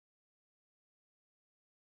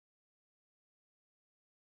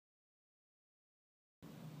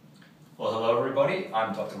Well, hello everybody,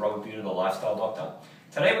 I'm Dr. Robert Buter, the Lifestyle Doctor.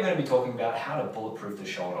 Today we're going to be talking about how to bulletproof the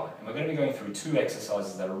shoulder, and we're going to be going through two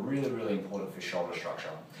exercises that are really important for shoulder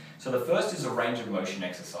structure. So the first is a range of motion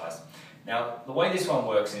exercise. Now, the way this one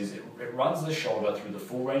works is it runs the shoulder through the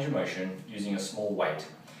full range of motion using a small weight.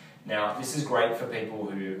 Now, this is great for people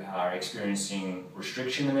who are experiencing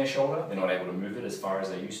restriction in their shoulder. They're not able to move it as far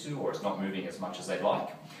as they used to, or it's not moving as much as they'd like.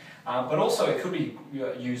 But also it could be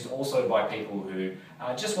used also by people who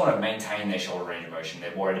just want to maintain their shoulder range of motion.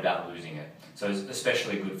 They're worried about losing it. So it's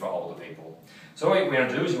especially good for older people. So what we're going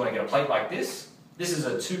to do is you want to get a plate like this. This is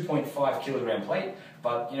a 2.5 kilogram plate,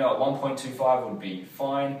 but at 1.25 would be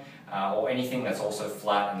fine, or anything that's also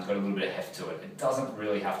flat and got a little bit of heft to it. It doesn't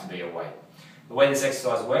really have to be a weight. The way this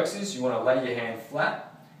exercise works is you want to lay your hand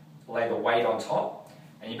flat, lay the weight on top,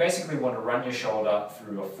 and you basically want to run your shoulder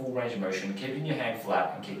through a full range of motion, keeping your hand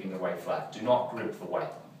flat and keeping the weight flat. Do not grip the weight.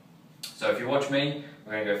 So if you watch me,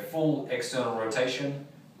 we're going to go full external rotation.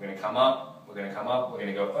 We're going to come up, we're going to come up, we're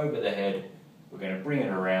going to go over the head, we're going to bring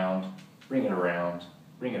it around, bring it around,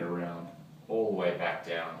 bring it around, all the way back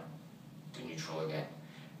down to neutral again.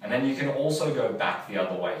 And then you can also go back the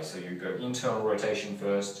other way. So you go internal rotation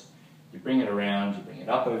first, you bring it around, you bring it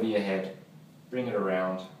up over your head, bring it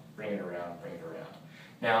around, bring it around, bring it around.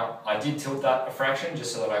 Now, I did tilt that a fraction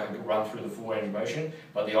just so that I could run through the full range of motion,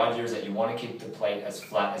 but the idea is that you want to keep the plate as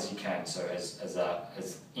flat as you can, so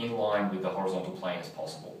as in line with the horizontal plane as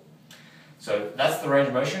possible. So that's the range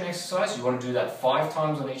of motion exercise. You want to do that 5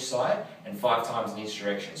 times on each side and 5 times in each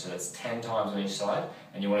direction, so that's 10 times on each side,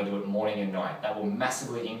 and you want to do it morning and night. That will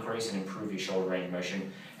massively increase and improve your shoulder range of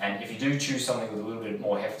motion, and if you do choose something with a little bit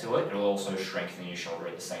more heft to it, it will also strengthen your shoulder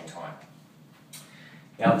at the same time.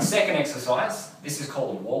 Now the second exercise, this is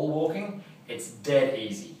called wall walking. It's dead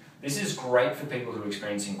easy. This is great for people who are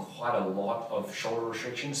experiencing quite a lot of shoulder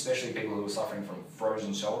restriction, especially people who are suffering from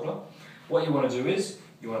frozen shoulder. What you want to do is,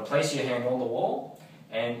 you want to place your hand on the wall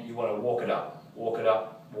and you want to walk it up, walk it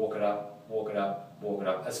up, walk it up, walk it up, walk it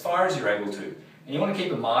up, as far as you're able to. And you want to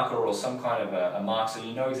keep a marker or some kind of a mark so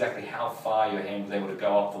you know exactly how far your hand was able to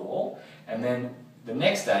go up the wall. And then the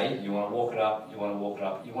next day, you want to walk it up, you want to walk it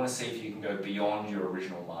up, you want to see if you can go beyond your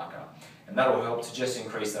original marker. And that will help to just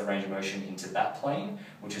increase that range of motion into that plane,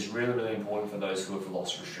 which is really important for those who have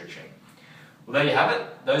lost restriction. Well, there you have it.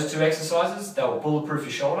 Those two exercises, they will bulletproof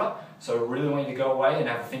your shoulder. So I really want you to go away and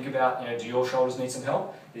have a think about, do your shoulders need some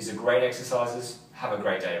help? These are great exercises. Have a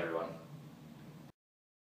great day, everyone.